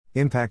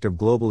Impact of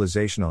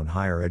globalization on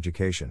higher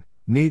education.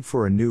 Need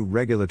for a new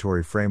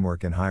regulatory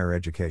framework in higher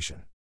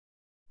education.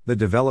 The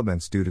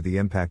developments due to the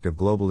impact of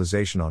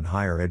globalization on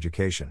higher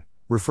education,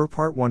 refer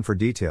Part 1 for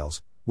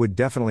details, would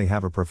definitely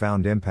have a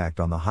profound impact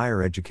on the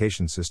higher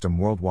education system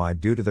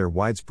worldwide due to their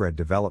widespread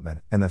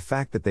development and the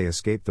fact that they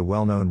escape the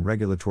well-known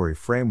regulatory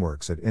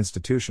frameworks at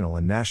institutional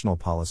and national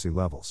policy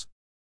levels.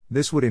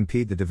 This would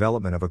impede the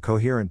development of a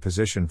coherent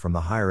position from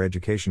the higher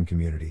education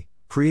community,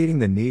 creating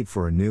the need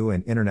for a new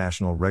and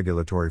international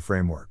regulatory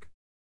framework.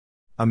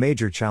 A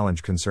major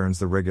challenge concerns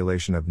the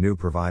regulation of new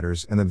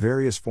providers and the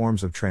various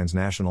forms of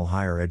transnational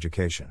higher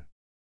education.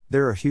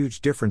 There are huge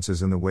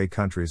differences in the way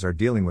countries are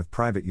dealing with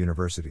private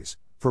universities,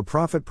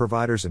 for-profit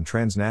providers and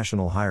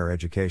transnational higher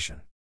education.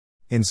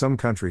 In some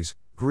countries,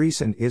 Greece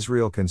and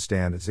Israel can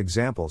stand as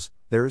examples,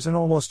 there is an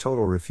almost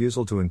total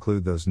refusal to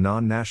include those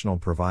non-national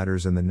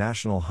providers in the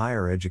national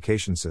higher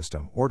education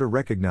system or to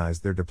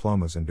recognize their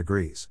diplomas and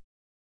degrees.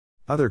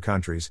 Other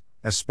countries,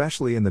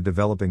 especially in the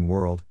developing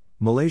world,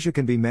 Malaysia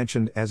can be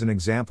mentioned as an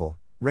example,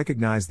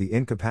 recognize the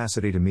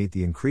incapacity to meet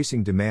the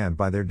increasing demand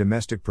by their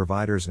domestic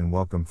providers and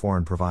welcome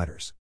foreign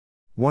providers.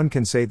 One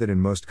can say that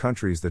in most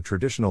countries the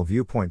traditional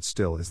viewpoint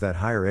still is that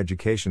higher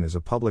education is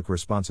a public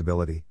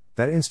responsibility,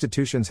 that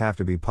institutions have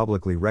to be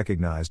publicly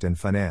recognized and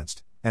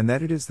financed, and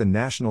that it is the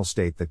national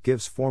state that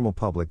gives formal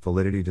public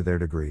validity to their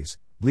degrees,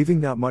 leaving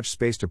not much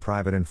space to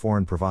private and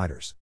foreign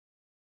providers.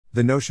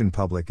 The notion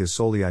public is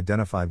solely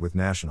identified with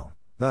national.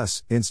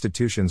 Thus,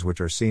 institutions which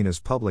are seen as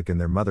public in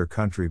their mother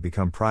country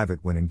become private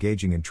when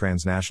engaging in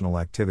transnational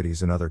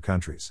activities in other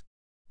countries.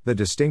 The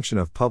distinction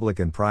of public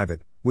and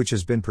private, which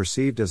has been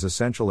perceived as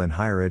essential in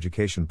higher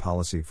education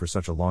policy for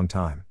such a long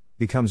time,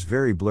 becomes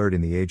very blurred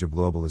in the age of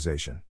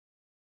globalization.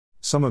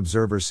 Some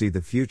observers see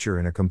the future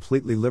in a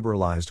completely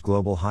liberalized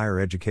global higher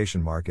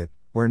education market,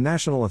 where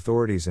national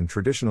authorities and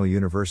traditional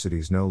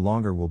universities no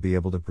longer will be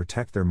able to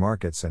protect their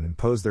markets and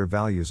impose their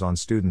values on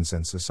students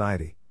and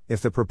society,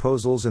 if the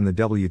proposals in the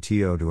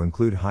WTO to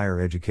include higher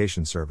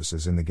education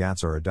services in the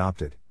GATS are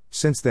adopted.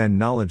 Since then,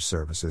 knowledge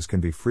services can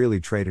be freely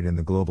traded in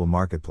the global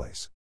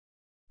marketplace.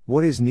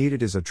 What is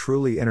needed is a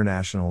truly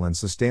international and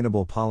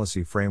sustainable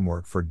policy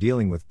framework for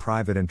dealing with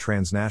private and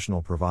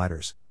transnational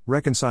providers,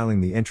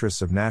 reconciling the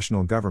interests of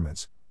national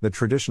governments, the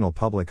traditional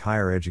public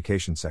higher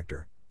education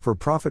sector,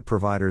 for-profit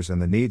providers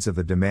and the needs of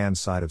the demand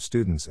side of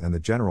students and the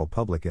general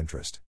public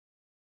interest.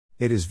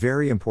 It is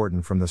very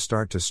important from the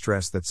start to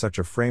stress that such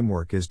a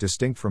framework is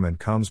distinct from and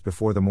comes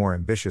before the more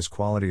ambitious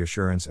quality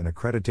assurance and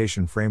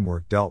accreditation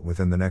framework dealt with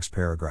in the next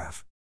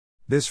paragraph.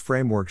 This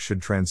framework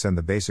should transcend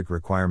the basic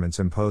requirements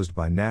imposed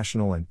by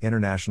national and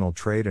international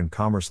trade and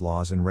commerce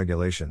laws and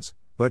regulations,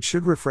 but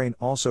should refrain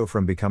also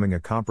from becoming a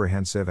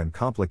comprehensive and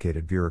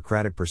complicated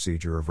bureaucratic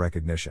procedure of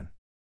recognition.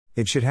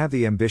 It should have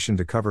the ambition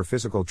to cover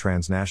physical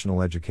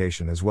transnational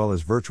education as well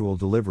as virtual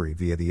delivery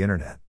via the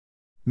Internet.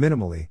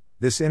 Minimally,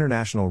 this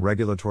international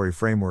regulatory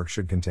framework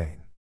should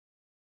contain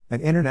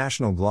an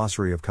international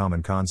glossary of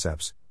common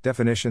concepts,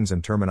 definitions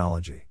and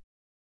terminology.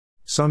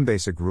 Some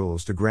basic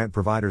rules to grant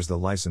providers the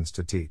license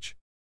to teach.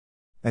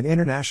 An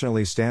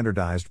internationally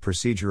standardized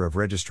procedure of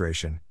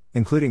registration,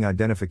 including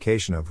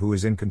identification of who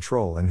is in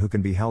control and who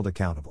can be held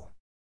accountable.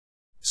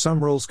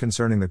 Some rules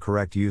concerning the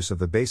correct use of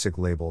the basic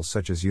labels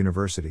such as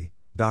university,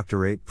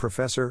 doctorate,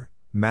 professor,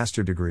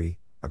 master degree,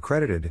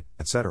 accredited,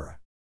 etc.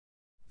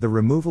 The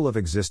removal of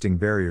existing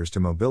barriers to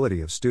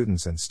mobility of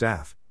students and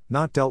staff,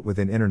 not dealt with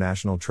in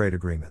international trade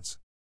agreements.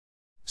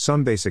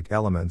 Some basic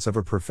elements of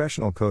a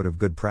professional code of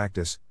good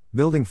practice,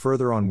 building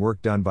further on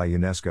work done by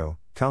UNESCO,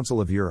 Council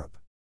of Europe.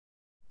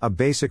 A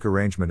basic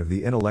arrangement of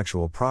the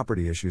intellectual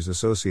property issues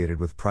associated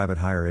with private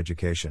higher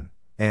education,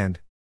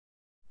 and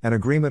an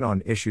agreement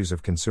on issues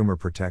of consumer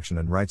protection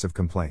and rights of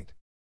complaint.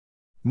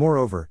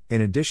 Moreover,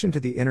 in addition to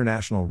the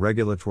international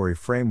regulatory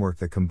framework,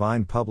 the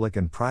combined public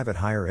and private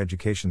higher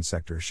education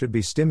sector should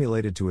be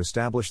stimulated to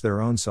establish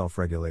their own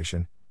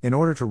self-regulation, in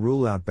order to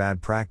rule out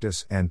bad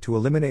practice and to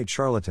eliminate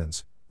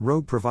charlatans,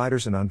 rogue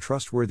providers and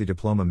untrustworthy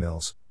diploma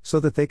mills, so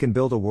that they can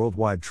build a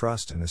worldwide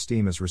trust and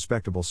esteem as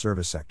respectable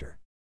service sector.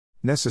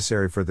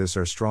 Necessary for this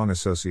are strong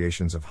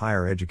associations of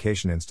higher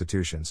education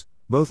institutions,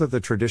 both of the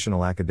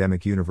traditional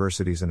academic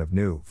universities and of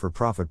new,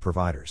 for-profit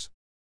providers.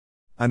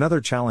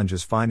 Another challenge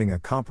is finding a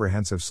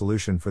comprehensive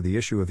solution for the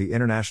issue of the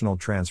international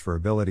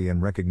transferability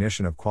and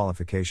recognition of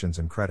qualifications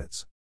and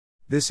credits.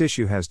 This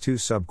issue has two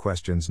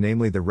sub-questions,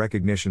 namely the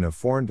recognition of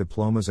foreign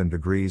diplomas and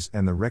degrees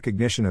and the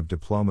recognition of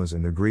diplomas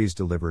and degrees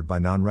delivered by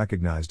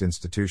non-recognized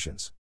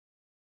institutions.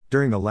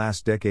 During the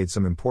last decade,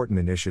 some important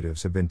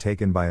initiatives have been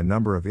taken by a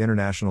number of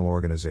international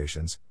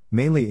organizations,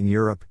 mainly in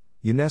Europe,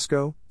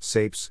 UNESCO,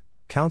 SAPES,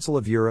 Council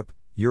of Europe,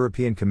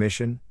 European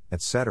Commission,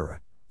 etc.,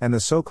 and the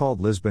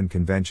so-called Lisbon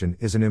Convention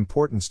is an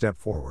important step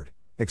forward,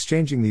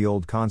 exchanging the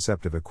old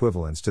concept of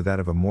equivalence to that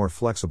of a more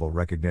flexible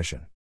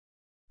recognition.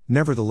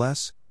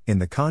 Nevertheless, in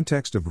the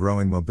context of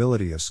growing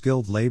mobility of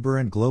skilled labor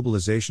and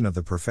globalization of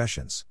the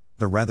professions,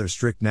 the rather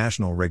strict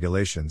national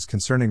regulations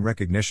concerning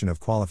recognition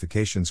of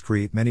qualifications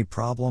create many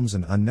problems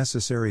and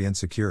unnecessary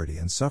insecurity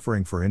and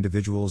suffering for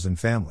individuals and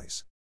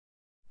families.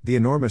 The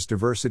enormous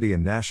diversity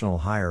in national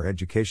higher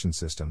education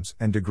systems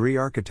and degree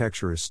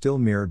architecture is still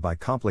mirrored by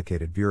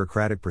complicated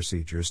bureaucratic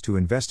procedures to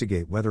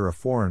investigate whether a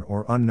foreign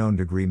or unknown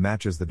degree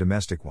matches the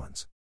domestic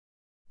ones.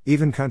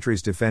 Even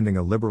countries defending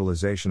a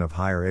liberalization of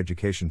higher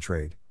education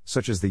trade,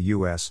 such as the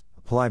US,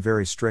 apply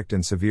very strict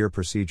and severe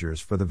procedures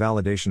for the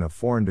validation of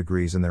foreign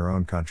degrees in their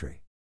own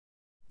country.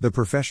 The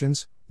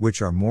professions,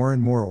 which are more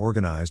and more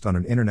organized on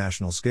an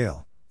international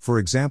scale, for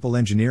example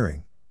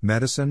engineering,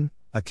 medicine,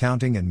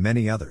 accounting and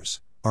many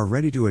others, are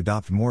ready to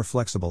adopt more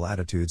flexible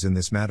attitudes in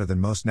this matter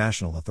than most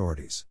national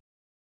authorities.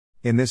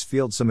 In this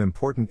field, some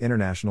important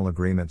international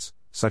agreements,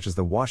 such as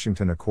the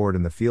Washington Accord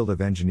in the field of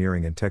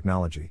engineering and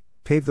technology,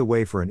 pave the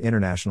way for an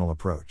international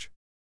approach.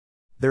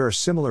 There are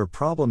similar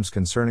problems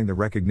concerning the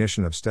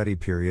recognition of study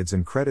periods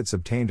and credits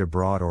obtained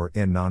abroad or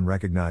in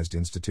non-recognized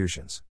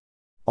institutions.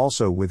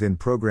 Also within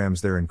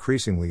programs there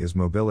increasingly is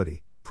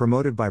mobility,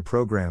 promoted by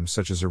programs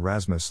such as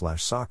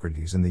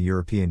Erasmus/Socrates in the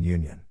European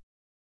Union.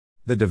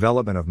 The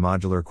development of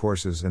modular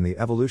courses and the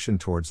evolution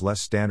towards less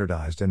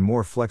standardized and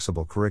more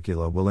flexible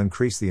curricula will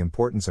increase the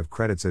importance of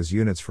credits as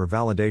units for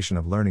validation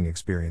of learning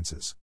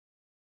experiences.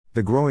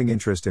 The growing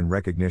interest in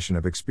recognition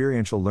of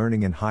experiential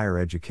learning in higher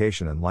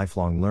education and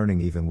lifelong learning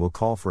even will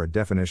call for a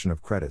definition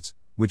of credits,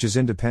 which is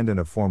independent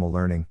of formal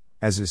learning,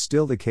 as is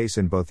still the case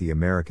in both the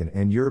American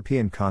and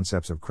European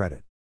concepts of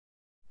credit.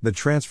 The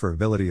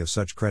transferability of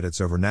such credits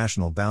over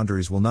national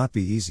boundaries will not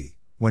be easy,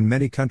 when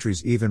many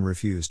countries even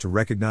refuse to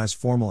recognize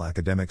formal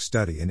academic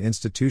study in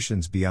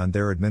institutions beyond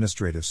their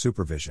administrative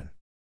supervision.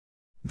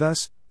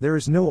 Thus, there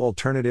is no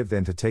alternative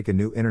than to take a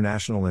new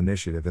international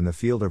initiative in the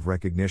field of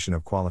recognition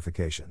of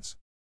qualifications.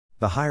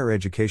 The higher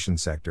education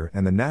sector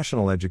and the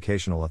national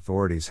educational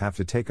authorities have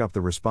to take up the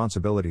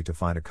responsibility to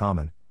find a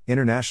common,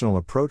 international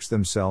approach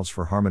themselves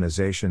for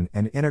harmonization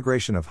and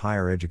integration of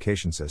higher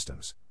education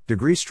systems,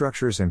 degree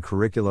structures and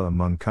curricula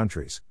among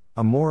countries,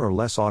 a more or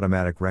less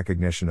automatic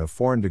recognition of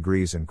foreign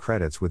degrees and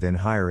credits within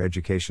higher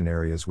education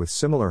areas with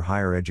similar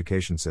higher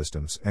education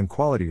systems and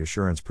quality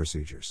assurance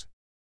procedures.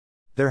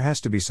 There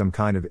has to be some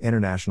kind of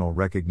international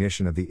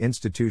recognition of the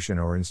institution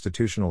or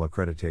institutional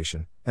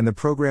accreditation, and the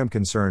program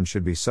concerned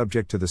should be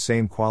subject to the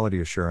same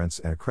quality assurance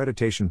and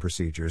accreditation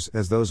procedures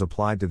as those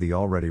applied to the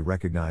already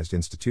recognized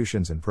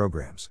institutions and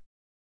programs.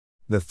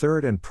 The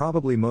third and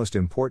probably most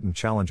important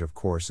challenge, of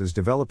course, is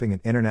developing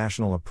an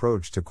international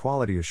approach to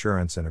quality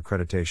assurance and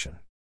accreditation.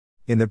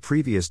 In the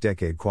previous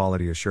decade,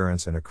 quality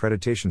assurance and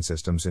accreditation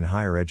systems in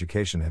higher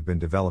education have been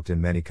developed in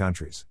many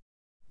countries.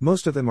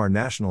 Most of them are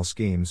national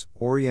schemes,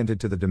 oriented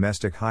to the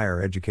domestic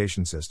higher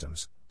education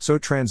systems, so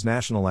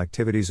transnational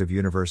activities of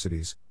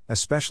universities,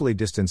 especially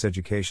distance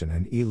education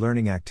and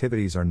e-learning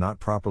activities, are not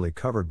properly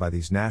covered by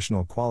these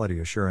national quality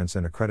assurance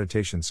and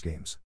accreditation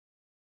schemes.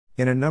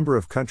 In a number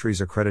of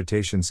countries,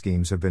 accreditation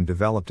schemes have been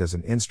developed as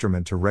an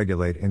instrument to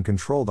regulate and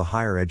control the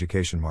higher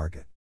education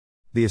market.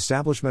 The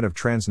establishment of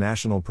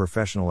transnational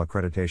professional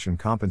accreditation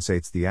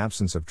compensates the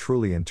absence of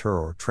truly inter-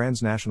 or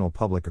transnational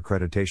public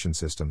accreditation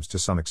systems to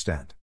some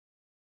extent.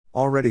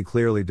 Already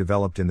clearly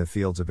developed in the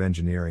fields of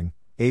engineering,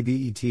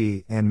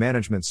 ABET, and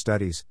management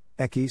studies,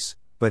 ECIS,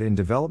 but in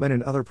development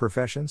in other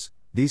professions,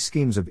 these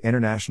schemes of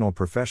international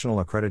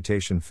professional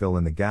accreditation fill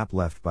in the gap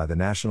left by the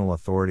national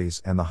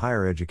authorities and the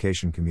higher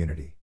education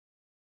community.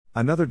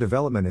 Another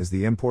development is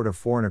the import of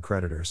foreign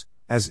accreditors,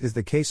 as is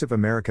the case of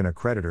American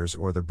accreditors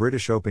or the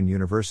British Open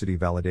University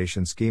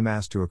Validation Scheme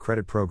asked to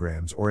accredit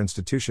programs or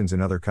institutions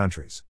in other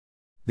countries.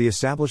 The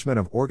establishment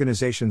of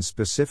organizations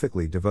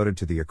specifically devoted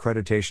to the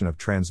accreditation of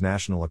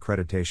transnational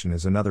accreditation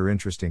is another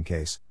interesting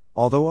case,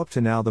 although up to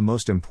now the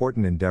most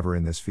important endeavor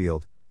in this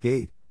field,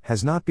 GATE,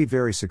 has not been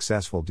very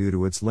successful due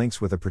to its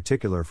links with a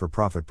particular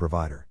for-profit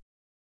provider.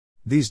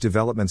 These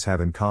developments have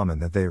in common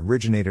that they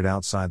originated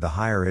outside the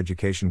higher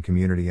education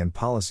community and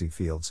policy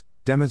fields,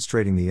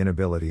 demonstrating the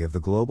inability of the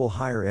global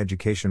higher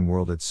education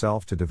world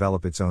itself to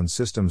develop its own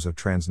systems of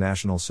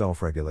transnational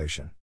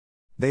self-regulation.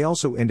 They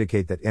also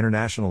indicate that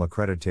international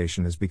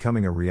accreditation is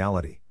becoming a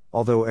reality,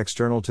 although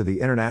external to the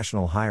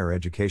international higher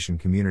education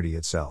community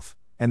itself,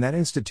 and that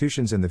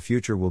institutions in the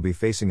future will be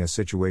facing a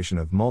situation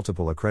of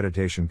multiple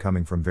accreditation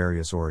coming from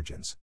various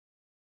origins.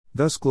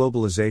 Thus,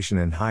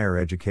 globalization in higher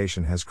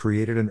education has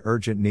created an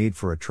urgent need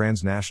for a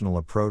transnational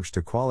approach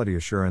to quality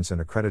assurance and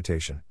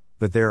accreditation,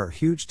 but there are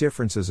huge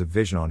differences of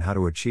vision on how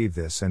to achieve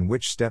this and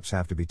which steps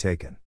have to be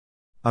taken.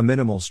 A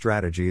minimal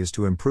strategy is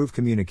to improve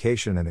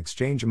communication and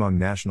exchange among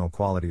national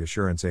quality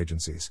assurance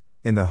agencies,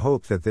 in the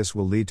hope that this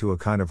will lead to a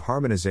kind of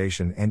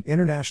harmonization and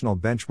international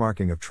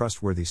benchmarking of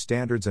trustworthy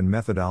standards and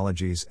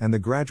methodologies and the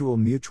gradual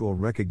mutual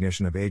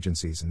recognition of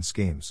agencies and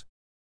schemes.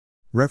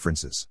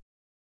 References: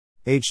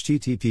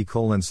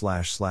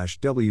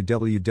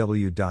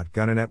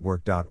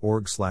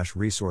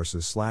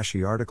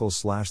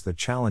 http://www.gunanetwork.org/resources/e-articles/the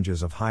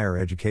challenges of higher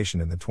education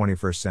in the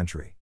 21st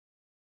century.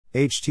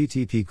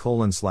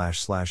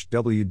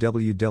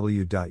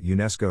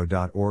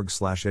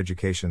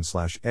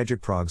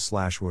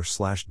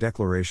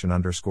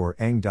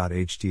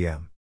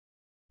 http://www.unesco.org/education/ejicprog/or/declaration_eng.htm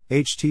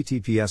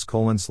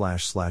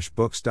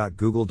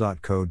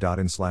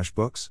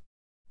https://books.google.co.in/books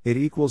It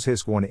equals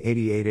HISC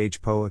 188H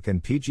POIC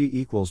and PG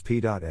equals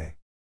P.A.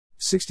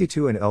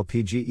 62 and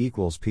LPG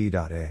equals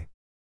P.A.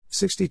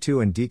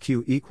 62 and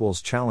DQ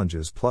equals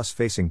challenges plus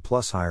facing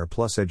plus higher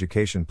plus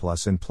education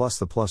plus in plus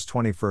the plus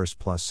 21st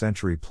plus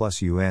century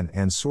plus UN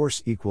and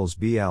source equals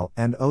BL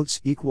and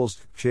oats equals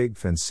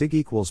JIGF and SIG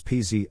equals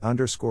PZ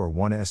underscore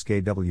 1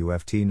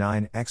 SKWFT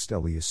 9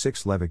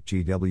 XW6 Levick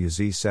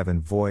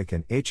GWZ7 VOIC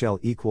and HL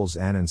equals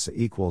N and S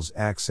equals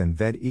X and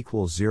VED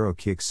equals 0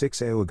 Kick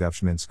 6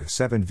 EUGUFSHMINSK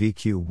 7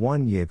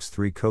 VQ1 YIPS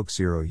 3 Coke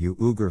 0 U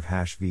UGRV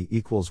hash V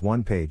equals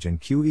 1 page and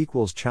Q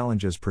equals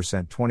challenges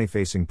percent 20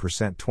 facing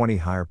percent 20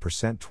 higher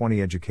percent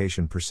 20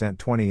 education percent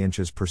 20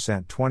 inches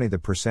percent 20 the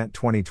percent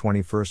 20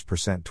 21st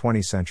percent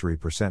 20 century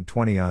percent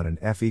 20 on and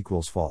F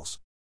equals false.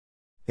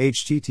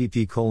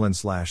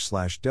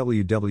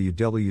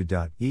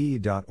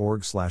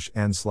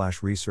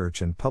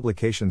 http://www.ee.org/n/research and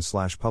publications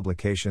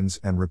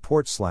and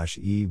reports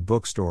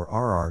 /e-bookstore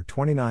RR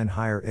 29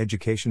 Higher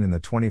Education in the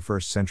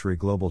 21st Century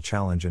Global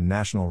Challenge and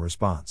National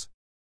Response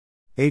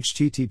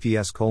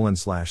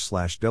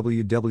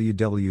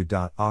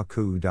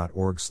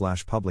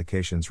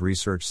https://www.aku.org/publications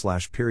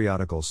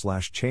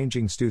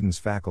research/periodicals/changing students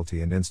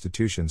faculty and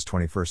institutions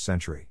 21st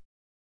century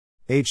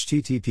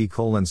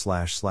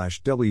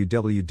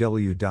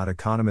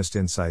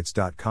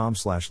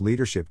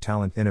http://www.economistinsights.com/leadership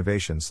talent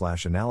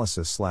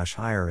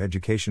innovation/analysis/higher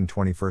education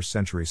 21st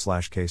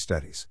century/case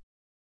studies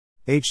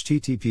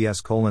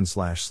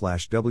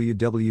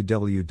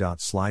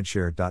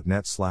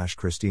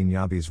https://www.slideshare.net/Christine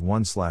Yabes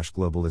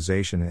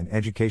 1/globalization and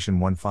education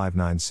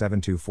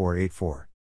 159724484